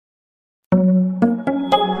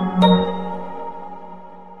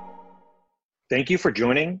Thank you for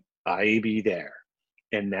joining IAB There.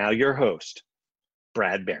 And now your host,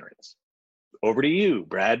 Brad Behrens. Over to you,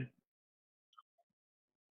 Brad.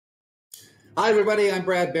 Hi, everybody. I'm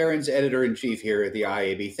Brad Behrens, Editor-in-Chief here at the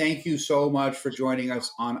IAB. Thank you so much for joining us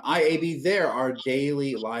on IAB There, our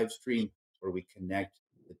daily live stream where we connect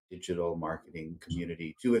the digital marketing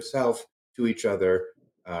community to itself, to each other,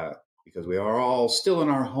 because we are all still in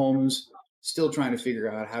our homes, still trying to figure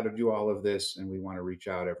out how to do all of this, and we want to reach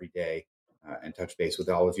out every day and touch base with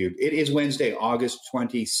all of you. It is Wednesday, August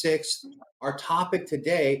 26th. Our topic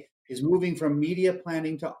today is moving from media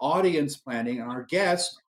planning to audience planning, and our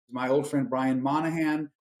guest, my old friend Brian Monahan.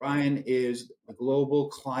 Brian is the Global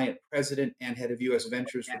Client President and Head of U.S.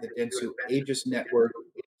 Ventures for the Dentsu Aegis Network.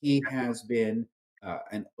 He has been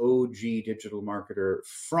an OG digital marketer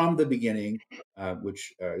from the beginning,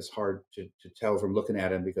 which is hard to tell from looking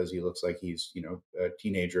at him because he looks like he's, a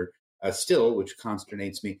teenager still, which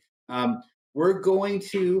consternates me. We're going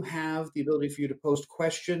to have the ability for you to post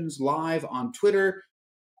questions live on Twitter.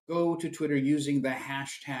 Go to Twitter using the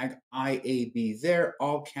hashtag IAB There,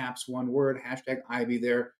 all caps, one word, hashtag IAB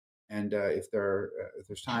There. And if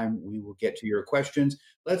there's time, we will get to your questions.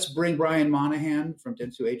 Let's bring Brian Monahan from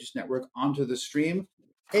Dentsu Aegis Network onto the stream.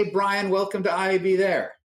 Hey, Brian, welcome to IAB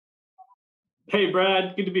There. Hey,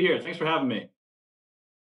 Brad, good to be here. Thanks for having me.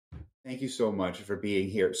 Thank you so much for being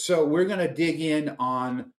here. So we're going to dig in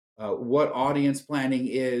on what audience planning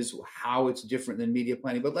is, how it's different than media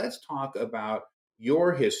planning, but let's talk about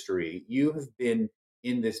your history. You have been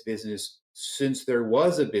in this business since there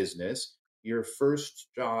was a business. Your first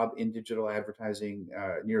job in digital advertising,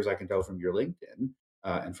 near as I can tell from your LinkedIn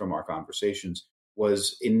and from our conversations,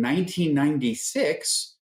 was in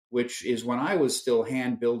 1996, which is when I was still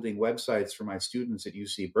hand building websites for my students at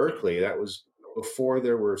UC Berkeley. That was before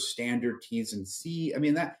there were standard T's and C. I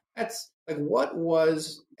mean, that's like what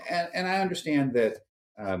was, and I understand that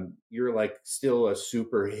you're like still a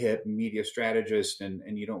super hip media strategist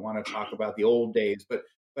and you don't want to talk about the old days, but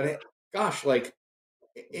gosh, like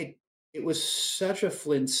it was such a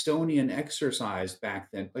Flintstonian exercise back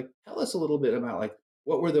then. Like, tell us a little bit about like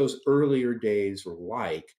what were those earlier days were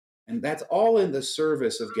like, and that's all in the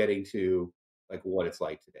service of getting to like what it's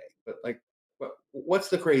like today. But like, what's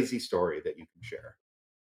the crazy story that you can share?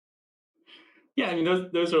 Yeah, I mean,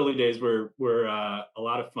 those early days were a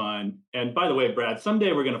lot of fun. And by the way, Brad,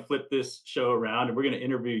 someday we're going to flip this show around and we're going to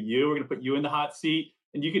interview you. We're going to put you in the hot seat,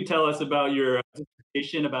 and you can tell us about your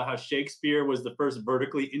dissertation about how Shakespeare was the first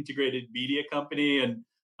vertically integrated media company, and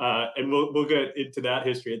we'll get into that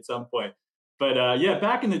history at some point. But yeah,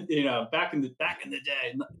 back in the day, back in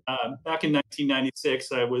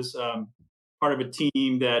 1996, I was part of a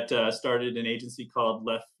team that started an agency called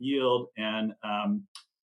Left Field, and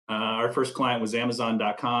our first client was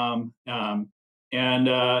Amazon.com, and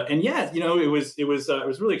yeah, it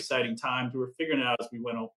was really exciting times. We were figuring it out as we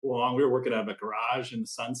went along. We were working out of a garage in the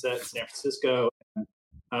Sunset in San Francisco.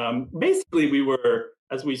 Basically, we were,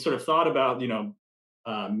 as we sort of thought about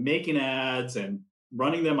making ads and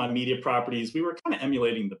running them on media properties, we were kind of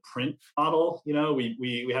emulating the print model.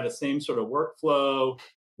 We had the same sort of workflow.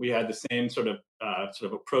 We had the same sort of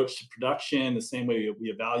approach to production, the same way we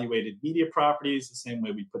evaluated media properties, the same way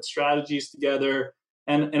we put strategies together,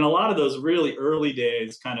 and a lot of those really early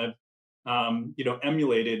days kind of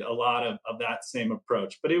emulated a lot of that same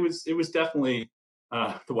approach. But it was definitely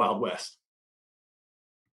the Wild West.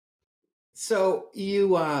 So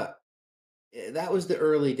you that was the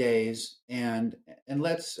early days, and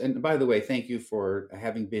by the way, thank you for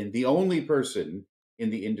having been the only person in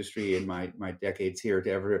the industry in my decades here to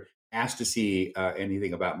ever ask to see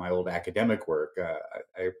anything about my old academic work.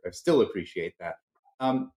 I still appreciate that.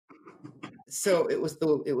 So it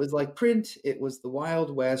was like print. It was the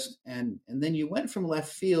Wild West, and then you went from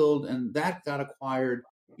Left Field, and that got acquired.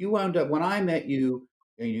 You wound up, when I met you,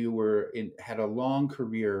 and you had a long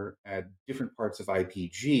career at different parts of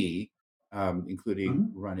IPG,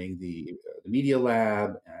 including running the Media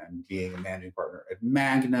Lab and being a managing partner at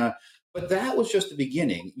Magna. But that was just the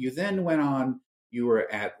beginning. You then went on. Your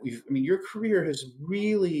career has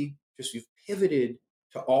really you've pivoted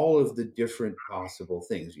to all of the different possible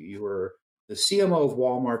things. You were the CMO of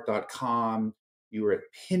Walmart.com. You were at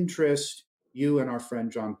Pinterest. You and our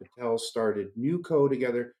friend John Patel started NewCo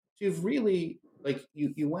together. So you've really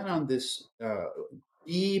you went on this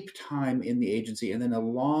deep time in the agency and then a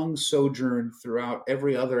long sojourn throughout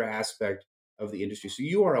every other aspect of the industry. So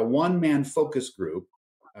you are a one-man focus group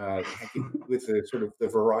with the sort of the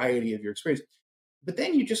variety of your experience. But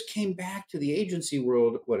then you just came back to the agency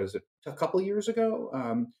world. What is it? A couple of years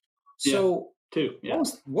ago. Two. Yeah.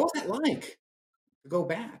 What was that like to go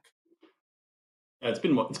back? Yeah, it's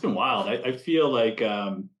been wild. I feel like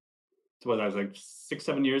what I was like 6,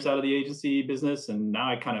 7 years out of the agency business, and now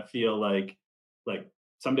I kind of feel like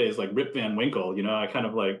some days like Rip Van Winkle. You know, I kind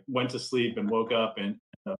of like went to sleep and woke up, and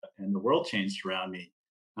the world changed around me.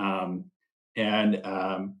 Um, and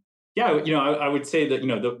Yeah, you know, I would say that, you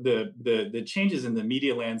know, the changes in the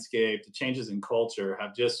media landscape, the changes in culture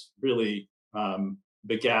have just really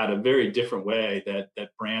begat a very different way that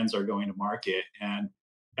brands are going to market. And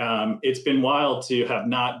it's been wild to have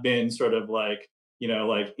not been sort of like, you know,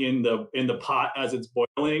 like in the pot as it's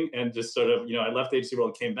boiling, and just sort of, you know, I left the agency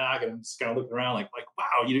world, came back, and I'm just kind of looking around like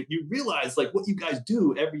wow, you realize like what you guys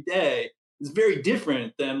do every day is very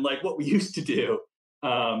different than like what we used to do,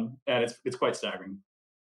 and it's quite staggering.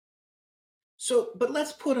 So, but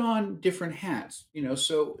let's put on different hats.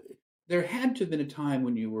 So there had to have been a time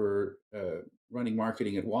when you were running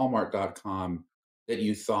marketing at Walmart.com that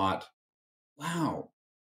you thought, "Wow,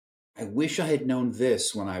 I wish I had known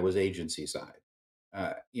this when I was agency side."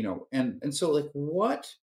 And so like what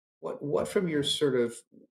from your sort of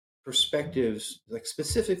perspectives, like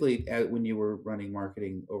specifically when you were running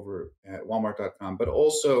marketing over at Walmart.com, but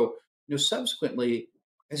also, subsequently,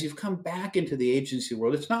 as you've come back into the agency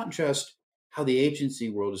world, it's not just how the agency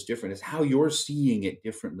world is different, it's how you're seeing it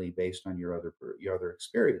differently based on your other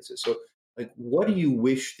experiences. So, like, what do you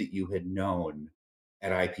wish that you had known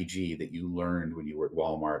at IPG that you learned when you were at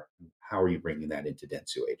Walmart? How are you bringing that into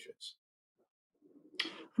Dentsu Agents?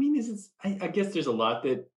 I mean, I guess there's a lot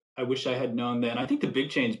that I wish I had known then. I think the big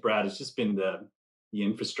change, Brad, has just been the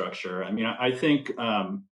infrastructure. I mean, I think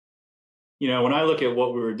you know, when I look at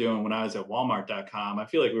what we were doing when I was at Walmart.com, I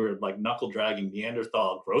feel like we were like knuckle dragging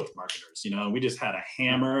Neanderthal growth marketers. You know, we just had a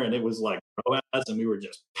hammer, and it was like ROAS, and we were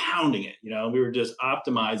just pounding it. You know, we were just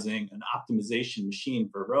optimizing an optimization machine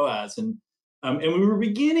for ROAS, and we were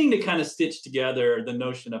beginning to kind of stitch together the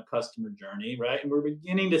notion of customer journey, right? And we're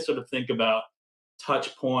beginning to sort of think about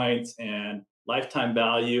touch points and lifetime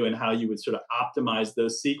value and how you would sort of optimize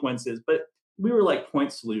those sequences. But we were like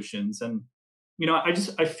point solutions. And you know,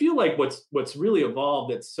 I feel like what's really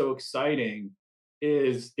evolved that's so exciting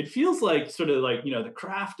is it feels like sort of like, you know, the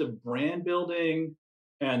craft of brand building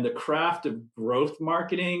and the craft of growth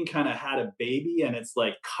marketing kind of had a baby, and it's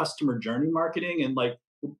like customer journey marketing. And like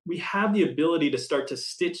we have the ability to start to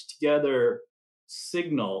stitch together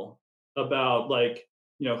signal about like,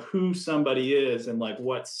 you know, who somebody is and like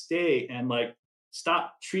what state, and like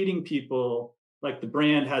stop treating people like the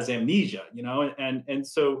brand has amnesia, you know. And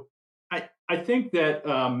so I think that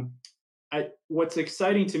what's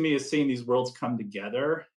exciting to me is seeing these worlds come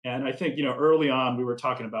together. And I think, you know, early on we were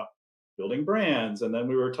talking about building brands, and then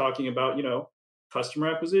we were talking about, you know, customer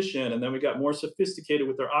acquisition, and then we got more sophisticated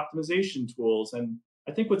with our optimization tools. And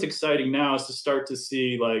I think what's exciting now is to start to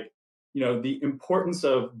see like, you know, the importance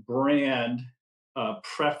of brand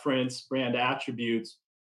preference, brand attributes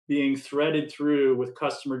being threaded through with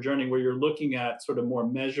customer journey, where you're looking at sort of more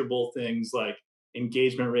measurable things like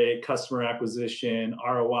engagement rate, customer acquisition,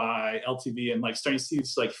 ROI, LTV, and like starting to see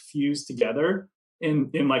this like fuse together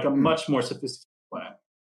in like a Hmm. much more sophisticated way.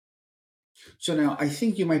 So now I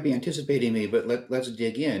think you might be anticipating me, but let's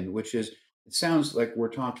dig in, which is it sounds like we're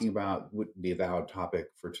talking about would be a valid topic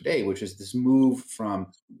for today, which is this move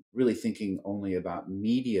from really thinking only about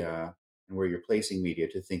media and where you're placing media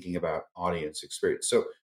to thinking about audience experience. So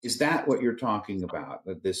is that what you're talking about?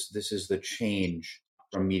 That this is the change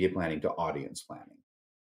from media planning to audience planning?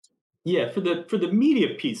 Yeah, for the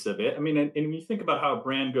media piece of it, I mean, and when you think about how a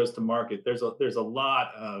brand goes to market, there's a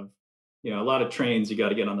lot of, you know, a lot of trains you got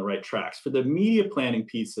to get on the right tracks. For the media planning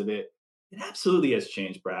piece of it, it absolutely has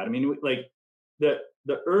changed, Brad. I mean, like the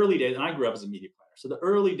early days, and I grew up as a media planner, so the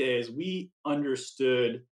early days we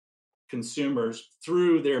understood consumers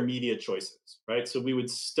through their media choices, right? So we would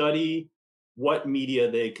study what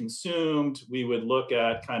media they consumed. We would look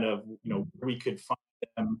at kind of, you know, where we could find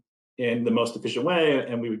them in the most efficient way,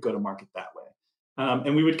 and we would go to market that way.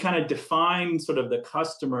 And we would kind of define sort of the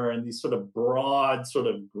customer in these sort of broad sort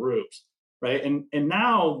of groups, right? And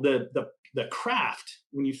now the craft,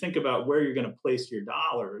 when you think about where you're going to place your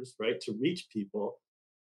dollars, right, to reach people,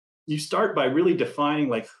 you start by really defining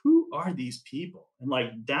like who are these people, and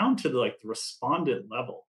like down to the respondent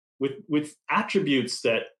level with attributes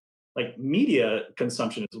that like media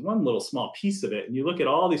consumption is one little small piece of it. And you look at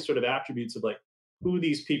all these sort of attributes of like who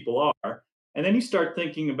these people are, and then you start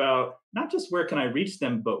thinking about not just where can I reach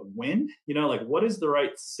them, but when, you know, like what is the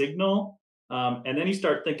right signal. And then you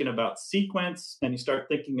start thinking about sequence, and you start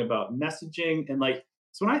thinking about messaging. And like,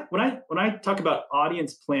 so when I talk about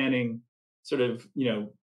audience planning, sort of, you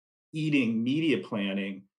know, eating media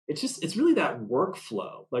planning, it's really that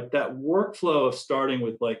workflow, like that workflow of starting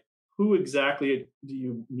with like who exactly do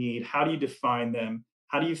you need? How do you define them?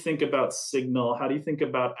 How do you think about signal? How do you think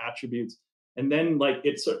about attributes? And then like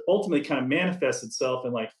it ultimately kind of manifests itself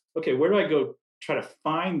in like, okay, where do I go try to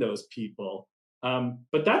find those people?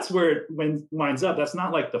 But that's where it winds up. That's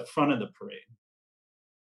not like the front of the parade.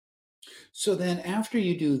 So then after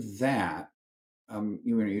you do that,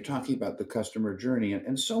 you're talking about the customer journey,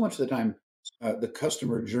 and so much of the time, the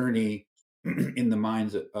customer journey in the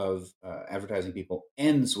minds of advertising people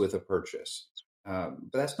ends with a purchase.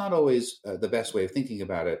 But that's not always the best way of thinking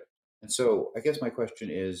about it. And so I guess my question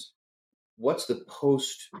is, what's the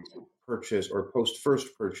post purchase or post first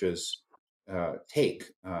purchase take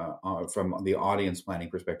from the audience planning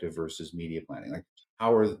perspective versus media planning? Like,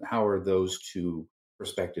 how are those two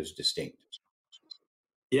perspectives distinct?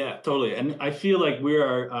 Yeah, totally. And I feel like we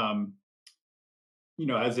are,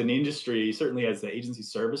 as an industry, certainly as the agency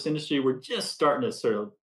service industry, we're just starting to sort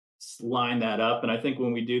of line that up. And I think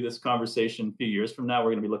when we do this conversation a few years from now,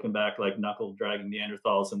 we're going to be looking back like knuckle dragging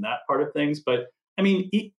Neanderthals and that part of things. But I mean,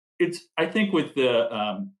 it's I think with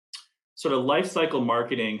the sort of life cycle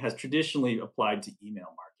marketing has traditionally applied to email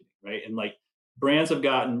marketing, right? And like brands have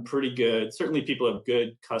gotten pretty good. Certainly, people have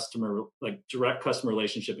good customer, like direct customer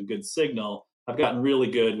relationship and good signal. Have gotten really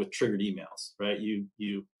good with triggered emails, right? You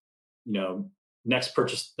next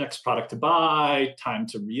purchase, next product to buy, time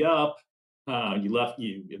to re-up.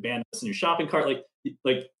 You abandoned this in your shopping cart.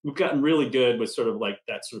 Like we've gotten really good with sort of like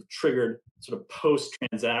that sort of triggered sort of post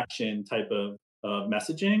transaction type of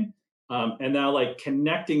messaging. And now like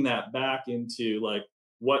connecting that back into like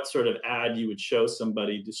what sort of ad you would show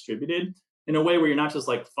somebody distributed in a way where you're not just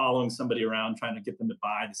like following somebody around trying to get them to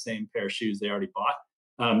buy the same pair of shoes they already bought.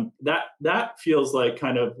 That feels like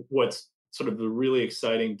kind of what's sort of the really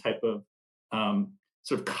exciting type of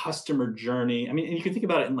sort of customer journey. I mean, and you can think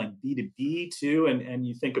about it in like B2B too, and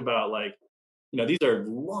you think about like, these are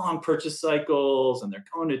long purchase cycles, and they're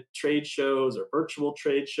going to trade shows or virtual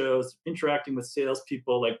trade shows, interacting with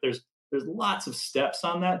salespeople. Like there's lots of steps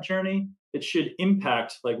on that journey that should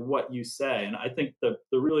impact like what you say. And I think the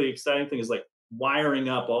really exciting thing is like wiring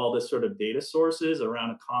up all this sort of data sources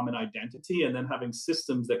around a common identity, and then having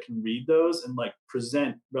systems that can read those and like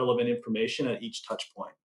present relevant information at each touch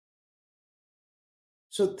point.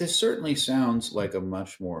 So this certainly sounds like a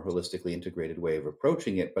much more holistically integrated way of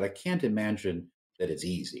approaching it, but I can't imagine that it's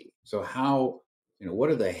easy. So what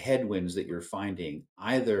are the headwinds that you're finding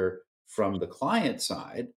either from the client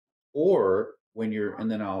side or when you're,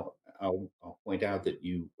 and then I'll point out that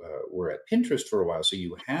you were at Pinterest for a while, so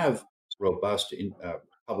you have robust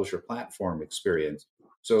publisher platform experience.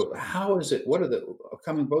 So how is it, what are the,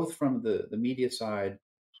 coming both from the media side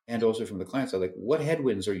and also from the client side, like what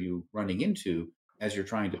headwinds are you running into as you're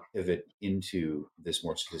trying to pivot into this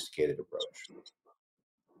more sophisticated approach?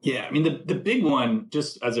 Yeah, I mean the big one,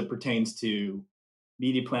 just as it pertains to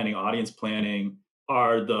media planning, audience planning,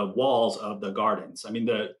 are the walls of the gardens. I mean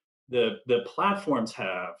the platforms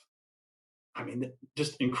have, I mean,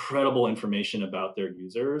 just incredible information about their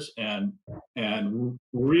users and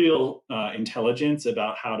real intelligence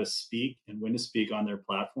about how to speak and when to speak on their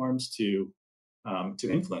platforms to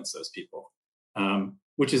influence those people,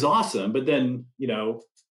 which is awesome. But then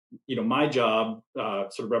my job,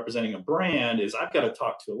 sort of representing a brand, is I've got to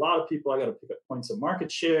talk to a lot of people. I got to pick up points of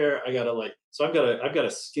market share. I've got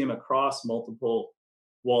to skim across multiple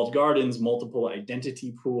walled gardens, multiple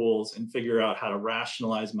identity pools, and figure out how to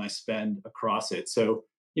rationalize my spend across it. So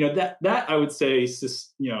that I would say,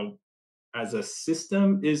 as a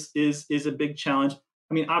system is a big challenge.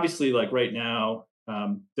 I mean, obviously, like right now,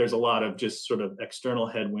 there's a lot of just sort of external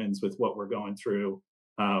headwinds with what we're going through,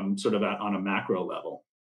 sort of on a macro level.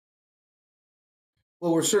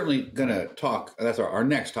 Well, we're certainly going to talk. That's our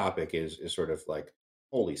next topic is sort of like,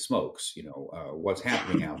 holy smokes, what's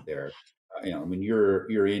happening out there. I mean,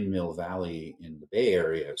 you're in Mill Valley in the Bay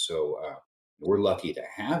Area, so we're lucky to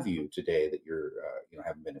have you today. That you're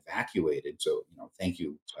haven't been evacuated. So thank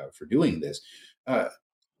you for doing this. But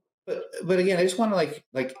again, I just want to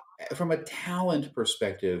like from a talent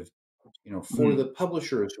perspective, for the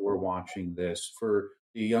publishers who are watching this, for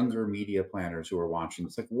the younger media planners who are watching,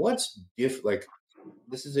 it's like what's like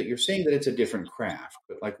this is that you're saying that it's a different craft,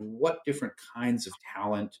 but like what different kinds of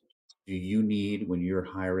talent do you need when you're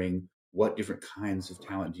hiring? What different kinds of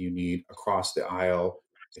talent do you need across the aisle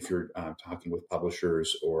if you're talking with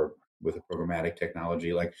publishers or with a programmatic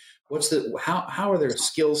technology? Like how are there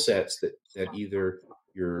skill sets that either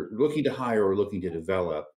you're looking to hire or looking to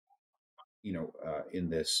develop, in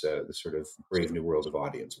this sort of brave new world of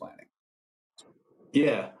audience planning?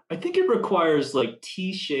 Yeah, I think it requires like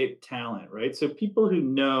T-shaped talent, right? So people who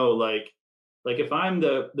know, like if I'm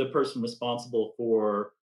the person responsible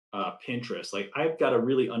for Pinterest. Like I've got to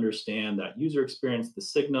really understand that user experience, the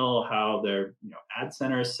signal, how their ad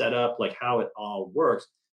center is set up, like how it all works.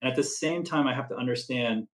 And at the same time, I have to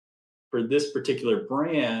understand for this particular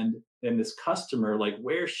brand and this customer, like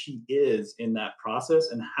where she is in that process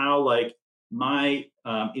and how like my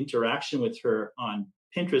interaction with her on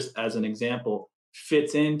Pinterest, as an example,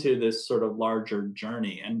 fits into this sort of larger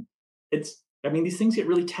journey. And I mean, these things get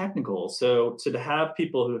really technical. So to have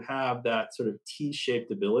people who have that sort of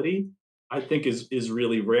T-shaped ability, I think is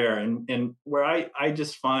really rare. And where I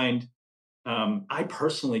just find I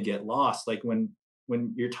personally get lost, like when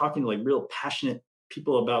you're talking to like real passionate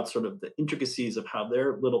people about sort of the intricacies of how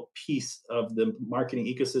their little piece of the marketing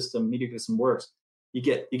ecosystem, media ecosystem works. You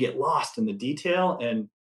get lost in the detail and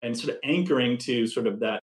sort of anchoring to sort of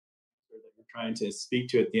that you're trying to speak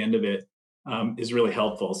to at the end of it is really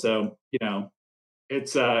helpful. So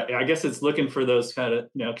it's I guess it's looking for those kind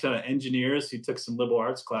of engineers who took some liberal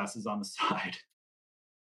arts classes on the side.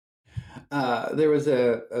 There was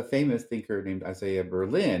a famous thinker named Isaiah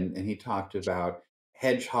Berlin, and he talked about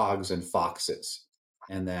hedgehogs and foxes,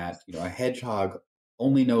 and that a hedgehog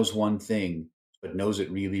only knows one thing, but knows it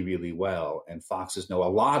really, really well, and foxes know a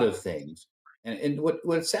lot of things. And what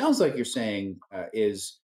it sounds like you're saying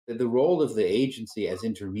is that the role of the agency as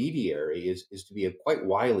intermediary is to be a quite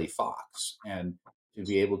wily fox and to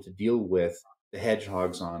be able to deal with the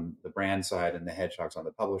hedgehogs on the brand side and the hedgehogs on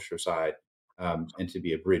the publisher side, and to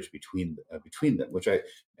be a bridge between them, which I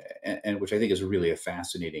think is really a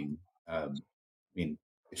fascinating. I mean,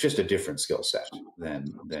 it's just a different skill set than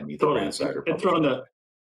either Totally. brand side or And publisher.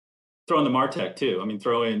 throw in the MarTech too. I mean,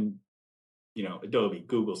 throw in Adobe,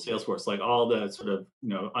 Google, Salesforce, like all the sort of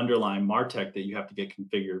underlying MarTech that you have to get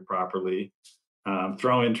configured properly.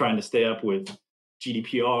 Throw in trying to stay up with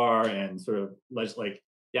GDPR and sort of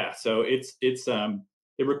so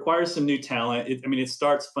it requires some new talent. It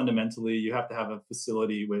starts fundamentally. You have to have a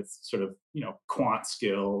facility with sort of quant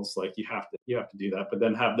skills. Like you have to do that, but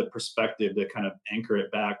then have the perspective to kind of anchor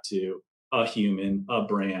it back to a human, a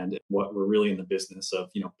brand, what we're really in the business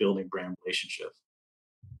of building brand relationships.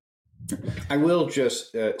 I will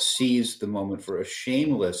just seize the moment for a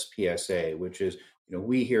shameless PSA, which is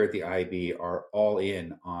we here at the IAB are all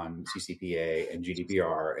in on CCPA and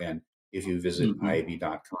GDPR, and if you visit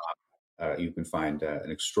IAB.com, you can find an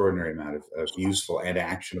extraordinary amount of useful and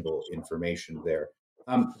actionable information there.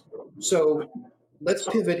 So let's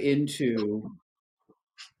pivot into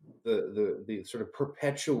the sort of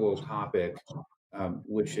perpetual topic,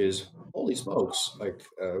 which is holy smokes! Like,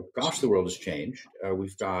 gosh, the world has changed. We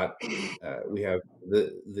have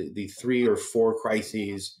the 3 or 4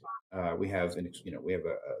 crises. We have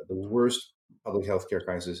the worst public health care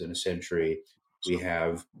crisis in a century. We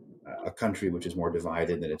have a country which is more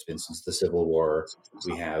divided than it's been since the Civil War.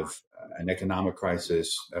 We have an economic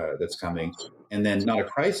crisis that's coming, and then not a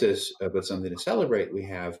crisis, but something to celebrate. We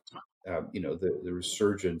have the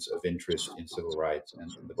resurgence of interest in civil rights and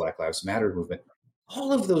the Black Lives Matter movement.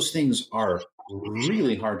 All of those things are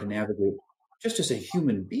really hard to navigate just as a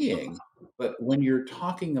human being. But when you're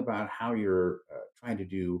talking about how you're trying to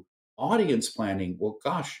do audience planning, well,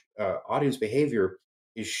 gosh, audience behavior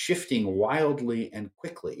is shifting wildly and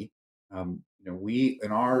quickly. We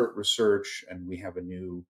in our research, and we have a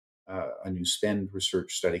new spend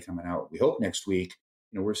research study coming out, we hope next week.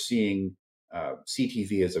 We're seeing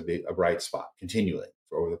CTV as a bright spot continually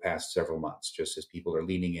for over the past several months, just as people are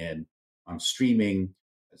leaning in on streaming,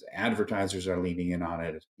 as advertisers are leaning in on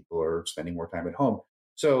it, as people are spending more time at home.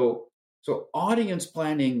 So audience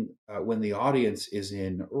planning when the audience is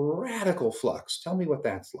in radical flux. Tell me what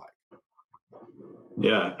that's like.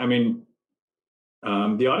 Yeah,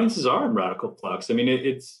 the audiences are in radical flux.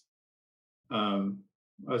 It's. I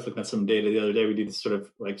was looking at some data the other day. We did this sort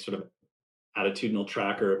of attitudinal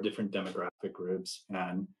tracker of different demographic groups,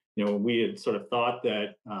 and we had sort of thought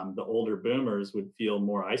that the older boomers would feel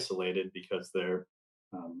more isolated because they're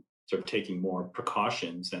sort of taking more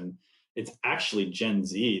precautions, and it's actually Gen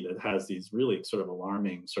Z that has these really sort of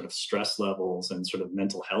alarming sort of stress levels and sort of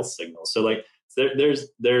mental health signals. So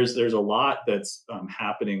there's a lot that's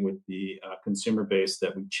happening with the consumer base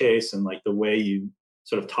that we chase, and like the way you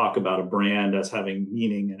sort of talk about a brand as having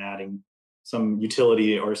meaning and adding some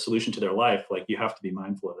utility or solution to their life, like you have to be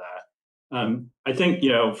mindful of that. I think,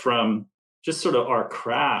 from just sort of our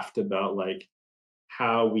craft about like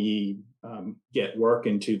how we get work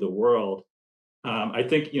into the world, I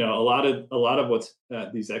think, a lot of what's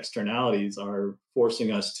these externalities are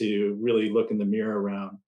forcing us to really look in the mirror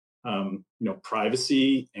around,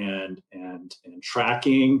 privacy and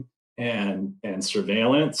tracking and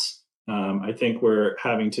surveillance. I think we're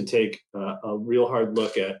having to take a real hard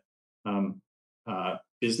look at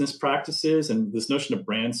business practices and this notion of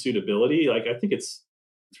brand suitability. Like, I think it's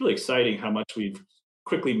really exciting how much we've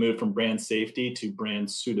quickly moved from brand safety to brand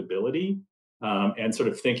suitability, and sort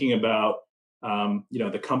of thinking about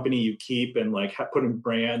the company you keep and like putting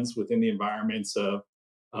brands within the environments of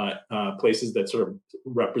places that sort of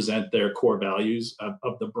represent their core values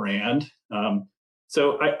of the brand.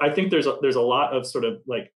 So I think there's a lot of sort of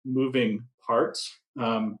like moving parts,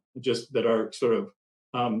 just that are sort of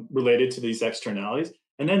related to these externalities.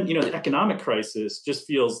 And then, the economic crisis just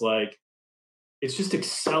feels like it's just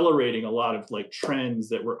accelerating a lot of like trends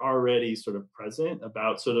that were already sort of present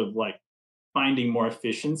about sort of like finding more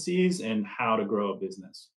efficiencies and how to grow a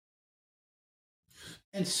business.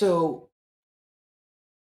 And so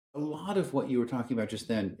a lot of what you were talking about just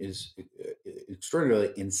then is extraordinarily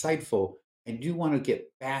insightful. I do want to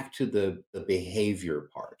get back to the behavior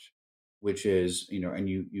part, which is, and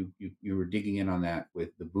you were digging in on that with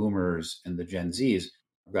the boomers and the Gen Zs.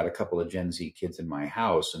 I've got a couple of Gen Z kids in my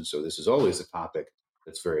house, and so this is always a topic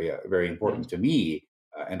that's very very important to me.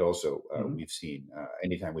 And also, we've seen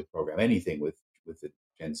anytime we program anything with the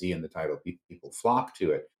Gen Z in the title, people flock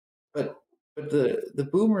to it. But the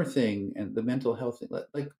boomer thing and the mental health thing,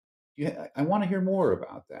 like, I want to hear more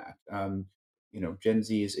about that. Gen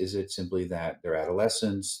Zs, is it simply that they're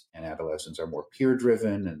adolescents and adolescents are more peer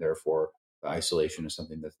driven and therefore the isolation is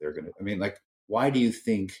something that they're going to, I mean, like, why do you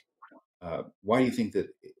think that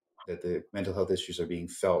the mental health issues are being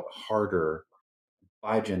felt harder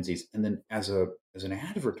by Gen Zs? And then as an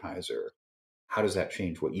advertiser, how does that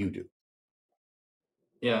change what you do?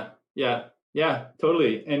 Yeah,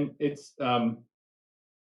 totally. And it's, I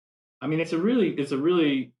mean, it's a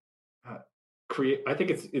really create. I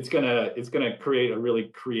think it's gonna create a really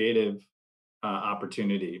creative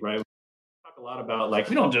opportunity, right? We talk a lot about like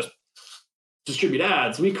we don't just distribute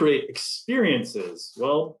ads; we create experiences.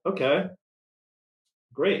 Well, okay,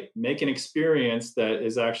 great. Make an experience that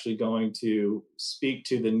is actually going to speak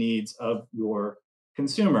to the needs of your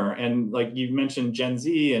consumer. And like you mentioned, Gen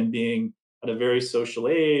Z and being at a very social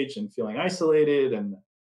age and feeling isolated, and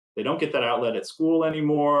they don't get that outlet at school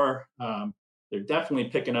anymore. They're definitely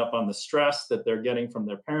picking up on the stress that they're getting from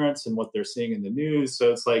their parents and what they're seeing in the news. So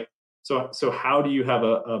it's like, so how do you have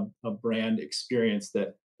a brand experience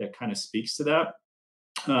that kind of speaks to that?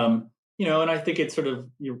 And I think it sort of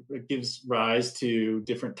it gives rise to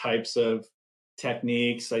different types of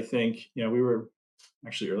techniques. I think we were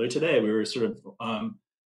actually earlier today we were sort of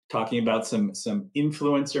talking about some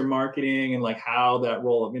influencer marketing and like how that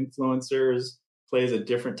role of influencers plays a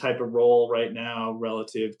different type of role right now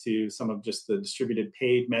relative to some of just the distributed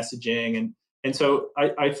paid messaging. And so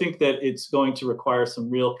I think that it's going to require some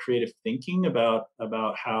real creative thinking about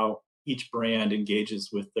how each brand engages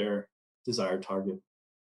with their desired target.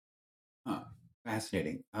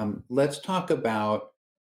 Fascinating. Let's talk about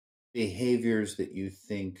behaviors that you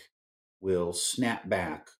think will snap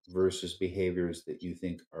back versus behaviors that you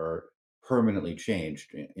think are permanently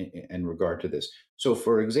changed in regard to this. So,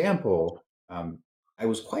 for example, I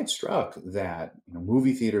was quite struck that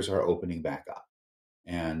movie theaters are opening back up,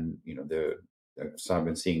 and so I've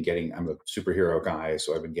been seeing I'm a superhero guy,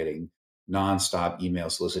 so I've been getting nonstop email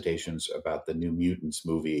solicitations about the New Mutants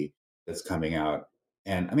movie that's coming out.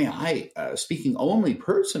 And I mean, speaking only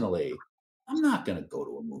personally, I'm not going to go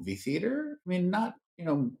to a movie theater. I mean,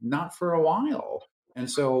 not for a while. And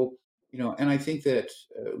so, and I think that,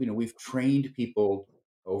 we've trained people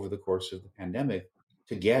over the course of the pandemic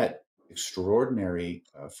to get extraordinary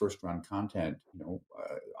first run content,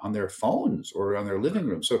 on their phones or on their living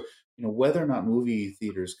room. So, whether or not movie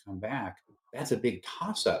theaters come back, that's a big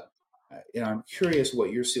toss up. I'm curious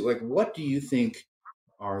what you're seeing. Like, what do you think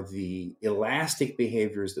are the elastic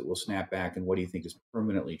behaviors that will snap back, and what do you think is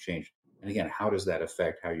permanently changed? And again, how does that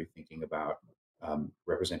affect how you're thinking about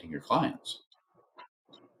representing your clients?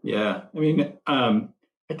 Yeah, I mean,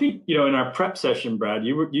 I think in our prep session, Brad,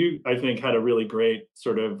 you I think had a really great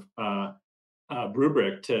sort of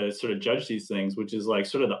rubric to sort of judge these things, which is like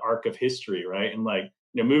sort of the arc of history, right? And like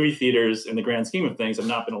movie theaters, in the grand scheme of things, have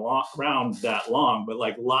not been around that long, but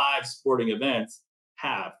like live sporting events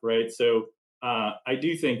have, right? So I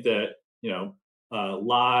do think that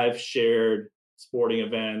live shared sporting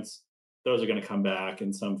events, those are going to come back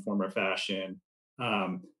in some form or fashion.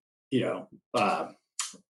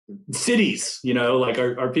 Cities, like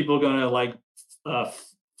are people going to like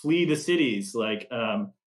flee the cities? Like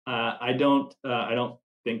I don't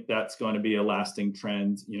think that's going to be a lasting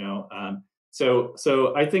trend.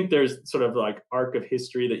 So I think there's sort of like arc of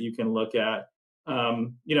history that you can look at.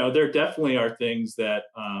 There definitely are things that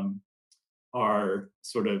are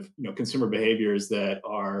sort of consumer behaviors that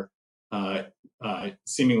are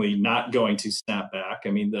seemingly not going to snap back.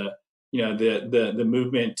 I mean, the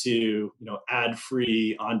movement to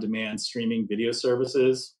ad-free on-demand streaming video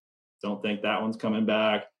services, don't think that one's coming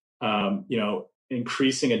back.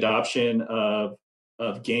 Increasing adoption of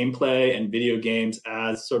gameplay and video games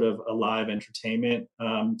as sort of a live entertainment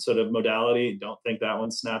sort of modality, don't think that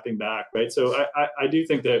one's snapping back, right? So I do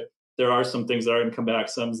think that there are some things that are going to come back,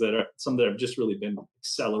 some that have just really been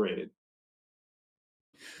accelerated.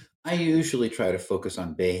 I usually try to focus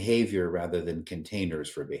on behavior rather than containers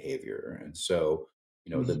for behavior. And so,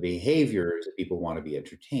 the behavior is that people want to be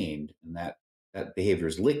entertained, and that behavior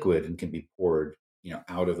is liquid and can be poured,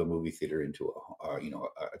 out of a movie theater into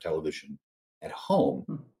a television at home.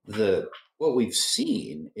 What we've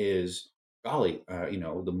seen is, golly,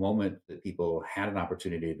 the moment that people had an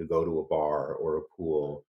opportunity to go to a bar or a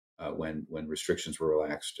pool when restrictions were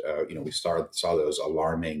relaxed, we saw those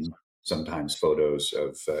alarming sometimes photos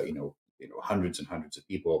of hundreds and hundreds of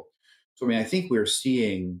people. So I mean, I think we're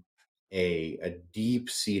seeing a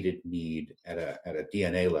deep-seated need at a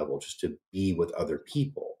DNA level just to be with other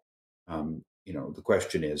people. The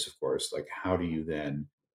question is, of course, like, how do you then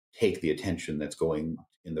take the attention that's going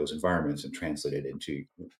in those environments and translate it into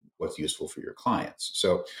what's useful for your clients?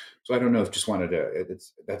 So I don't know if just wanted to.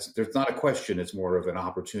 There's not a question; it's more of an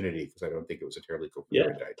opportunity, because I don't think it was a terribly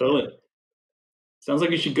coherent idea. Totally. Sounds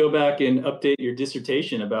like you should go back and update your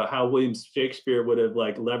dissertation about how William Shakespeare would have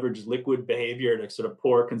leveraged liquid behavior to sort of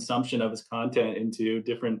pour consumption of his content into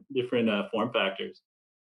different form factors.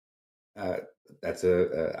 I'm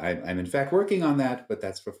in fact working on that, but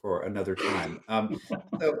that's for another time.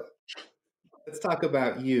 So let's talk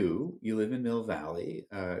about you. You live in Mill Valley.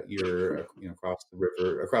 You're across the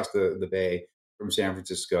river, across the bay from San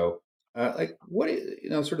Francisco. Sort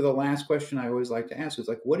of the last question I always like to ask is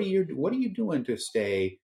what are you doing to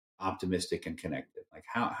stay optimistic and connected? Like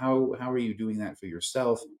how are you doing that for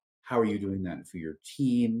yourself? How are you doing that for your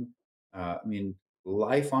team? I mean,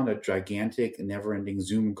 life on a gigantic, never-ending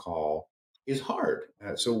Zoom call is hard.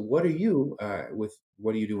 So what are you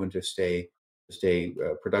doing to stay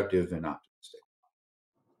productive and optimistic?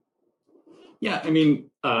 Yeah, I mean,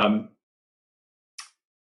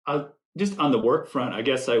 just on the work front, I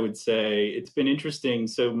guess I would say it's been interesting.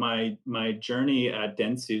 So my journey at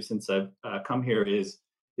Dentsu since I've come here is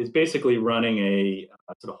basically running a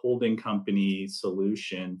sort of holding company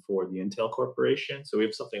solution for the Intel Corporation. So we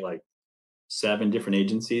have something like 7 different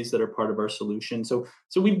agencies that are part of our solution. So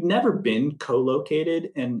we've never been co-located,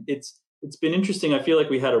 and it's been interesting. I feel like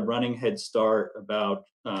we had a running head start about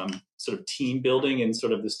sort of team building in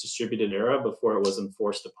sort of this distributed era before it was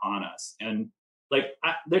enforced upon us. And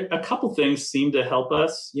a couple things seem to help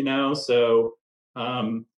us, so,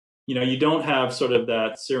 you don't have sort of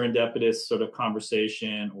that serendipitous sort of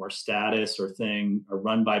conversation or status or thing or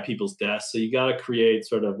run by people's desks. So you got to create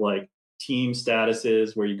sort of like team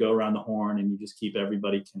statuses where you go around the horn and you just keep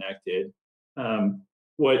everybody connected.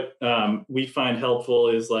 What we find helpful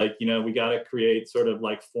is we got to create sort of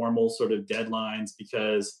like formal sort of deadlines,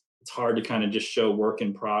 because it's hard to kind of just show work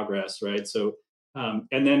in progress, right? So,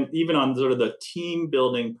 and then even on sort of the team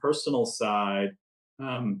building personal side,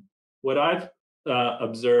 what I've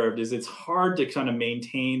observed is it's hard to kind of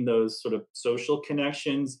maintain those sort of social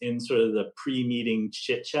connections in sort of the pre-meeting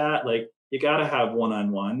chit chat. Like you got to have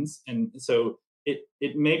one-on-ones, and so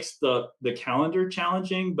it makes the calendar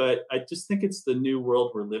challenging. But I just think it's the new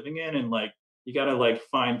world we're living in, and you got to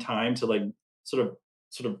find time to sort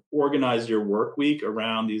of organize your work week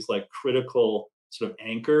around these critical sort of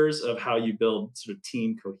anchors of how you build sort of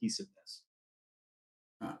team cohesiveness.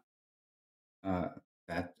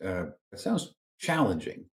 That sounds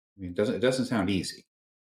challenging. I mean, it doesn't sound easy.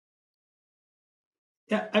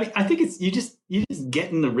 Yeah, I mean, I think you just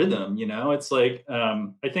get in the rhythm. It's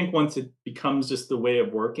I think once it becomes just the way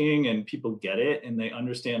of working and people get it and they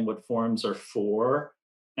understand what forums are for,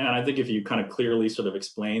 and I think if you kind of clearly sort of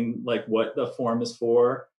explain what the forum is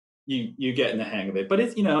for, you get in the hang of it. But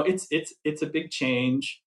it's a big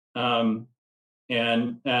change, and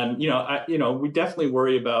we definitely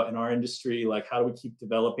worry about in our industry how do we keep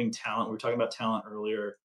developing talent. We were talking about talent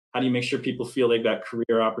earlier. How do you make sure people feel they've got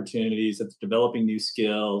career opportunities, that they're developing new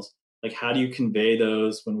skills? How do you convey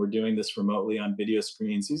those when we're doing this remotely on video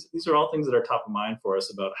screens? These are all things that are top of mind for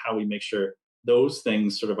us about how we make sure those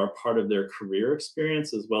things sort of are part of their career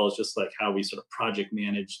experience, as well as just how we sort of project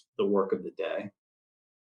manage the work of the day.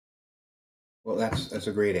 Well, that's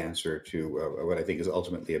a great answer to what I think is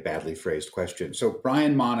ultimately a badly phrased question. So,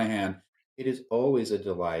 Brian Monahan, it is always a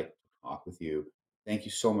delight to talk with you. Thank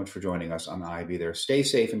you so much for joining us on IAB There. Stay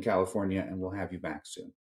safe in California, and we'll have you back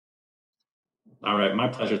soon. All right, my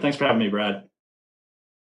pleasure. Thanks for having me, Brad.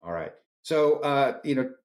 All right. So,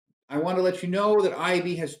 I want to let you know that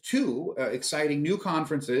IAB has two exciting new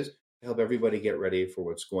conferences to help everybody get ready for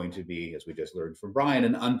what's going to be, as we just learned from Brian,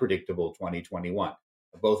 an unpredictable 2021.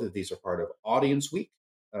 Both of these are part of Audience Week.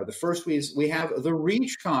 The first we have the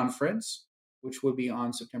REACH Conference, which will be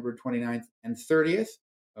on September 29th and 30th.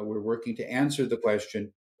 We're working to answer the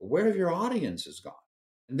question, where have your audiences gone?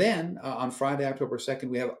 And then on Friday, October 2nd,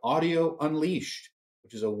 we have Audio Unleashed,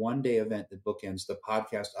 which is a one-day event that bookends the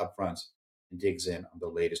podcast upfronts and digs in on the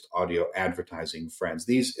latest audio advertising trends.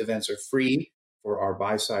 These events are free for our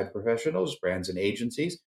buy-side professionals, brands, and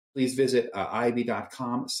agencies. Please visit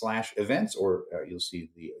iab.com/events, or you'll see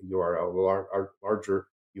the URL, our larger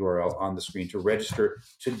URL on the screen to register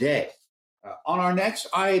today. On our next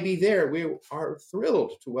IAB There, we are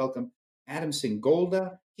thrilled to welcome Adam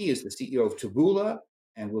Singolda. He is the CEO of Taboola,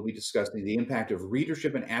 and we'll be discussing the impact of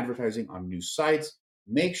readership and advertising on new sites.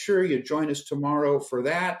 Make sure you join us tomorrow for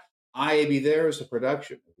that. IAB There is a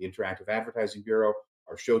production of the Interactive Advertising Bureau.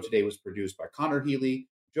 Our show today was produced by Connor Healy,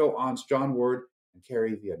 Joe Onst, John Ward, and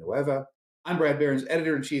Carrie Villanueva. I'm Brad Behrens,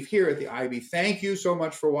 Editor-in-Chief here at the IAB. Thank you so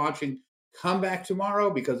much for watching. Come back tomorrow,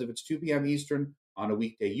 because if it's 2 p.m. Eastern on a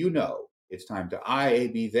weekday, it's time to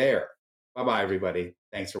IAB There. Bye-bye, everybody.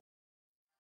 Thanks for